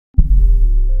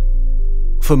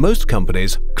For most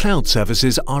companies, cloud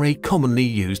services are a commonly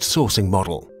used sourcing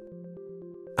model.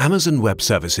 Amazon Web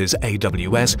Services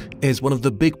 (AWS) is one of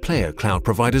the big player cloud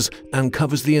providers and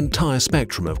covers the entire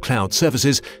spectrum of cloud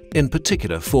services, in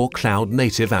particular for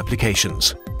cloud-native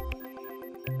applications.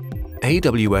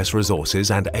 AWS resources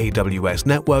and AWS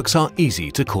networks are easy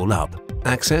to call up.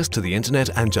 Access to the internet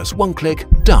and just one click,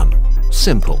 done.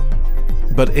 Simple.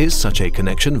 But is such a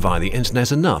connection via the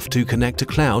internet enough to connect a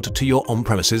cloud to your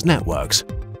on-premises networks?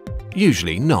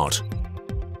 Usually not.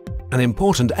 An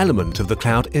important element of the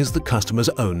cloud is the customer's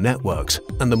own networks,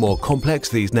 and the more complex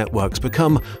these networks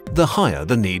become, the higher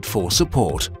the need for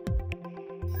support.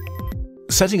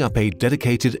 Setting up a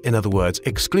dedicated, in other words,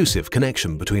 exclusive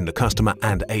connection between the customer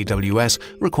and AWS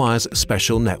requires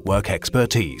special network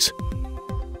expertise.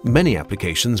 Many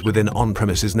applications within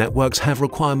on-premises networks have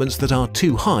requirements that are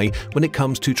too high when it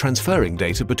comes to transferring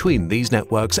data between these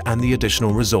networks and the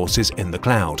additional resources in the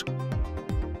cloud.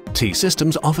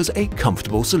 T-Systems offers a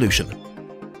comfortable solution.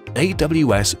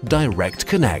 AWS Direct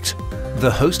Connect. The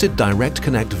hosted Direct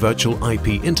Connect virtual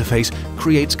IP interface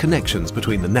creates connections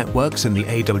between the networks in the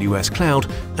AWS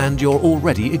cloud and your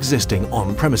already existing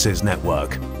on-premises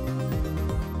network.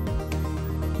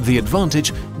 The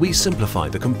advantage: we simplify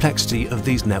the complexity of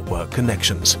these network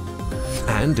connections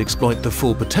and exploit the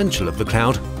full potential of the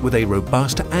cloud with a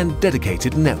robust and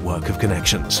dedicated network of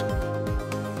connections.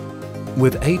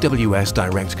 With AWS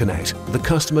Direct Connect, the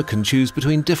customer can choose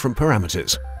between different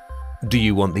parameters. Do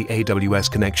you want the AWS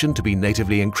connection to be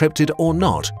natively encrypted or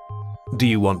not? Do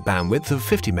you want bandwidth of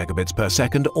 50 megabits per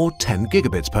second or 10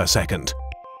 gigabits per second?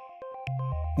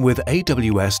 With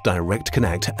AWS Direct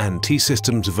Connect and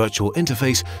T-Systems Virtual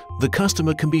Interface, the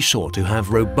customer can be sure to have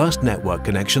robust network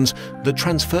connections that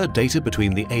transfer data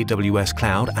between the AWS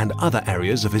cloud and other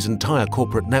areas of his entire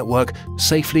corporate network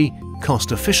safely,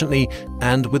 cost-efficiently,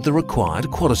 and with the required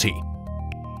quality.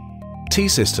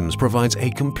 T-Systems provides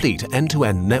a complete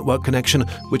end-to-end network connection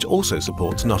which also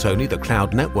supports not only the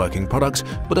cloud networking products,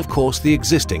 but of course the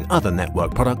existing other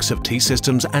network products of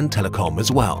T-Systems and Telecom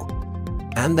as well.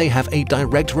 And they have a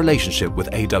direct relationship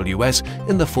with AWS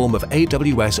in the form of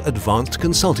AWS Advanced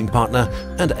Consulting Partner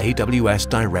and AWS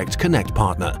Direct Connect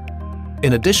Partner.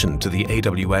 In addition to the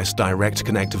AWS Direct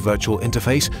Connect virtual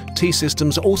interface,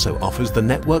 T-Systems also offers the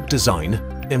network design,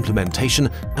 implementation,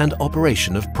 and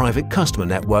operation of private customer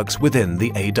networks within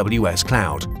the AWS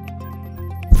cloud.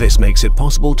 This makes it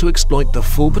possible to exploit the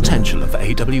full potential of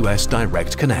AWS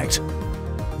Direct Connect.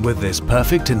 With this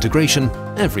perfect integration,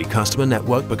 every customer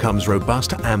network becomes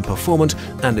robust and performant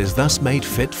and is thus made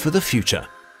fit for the future.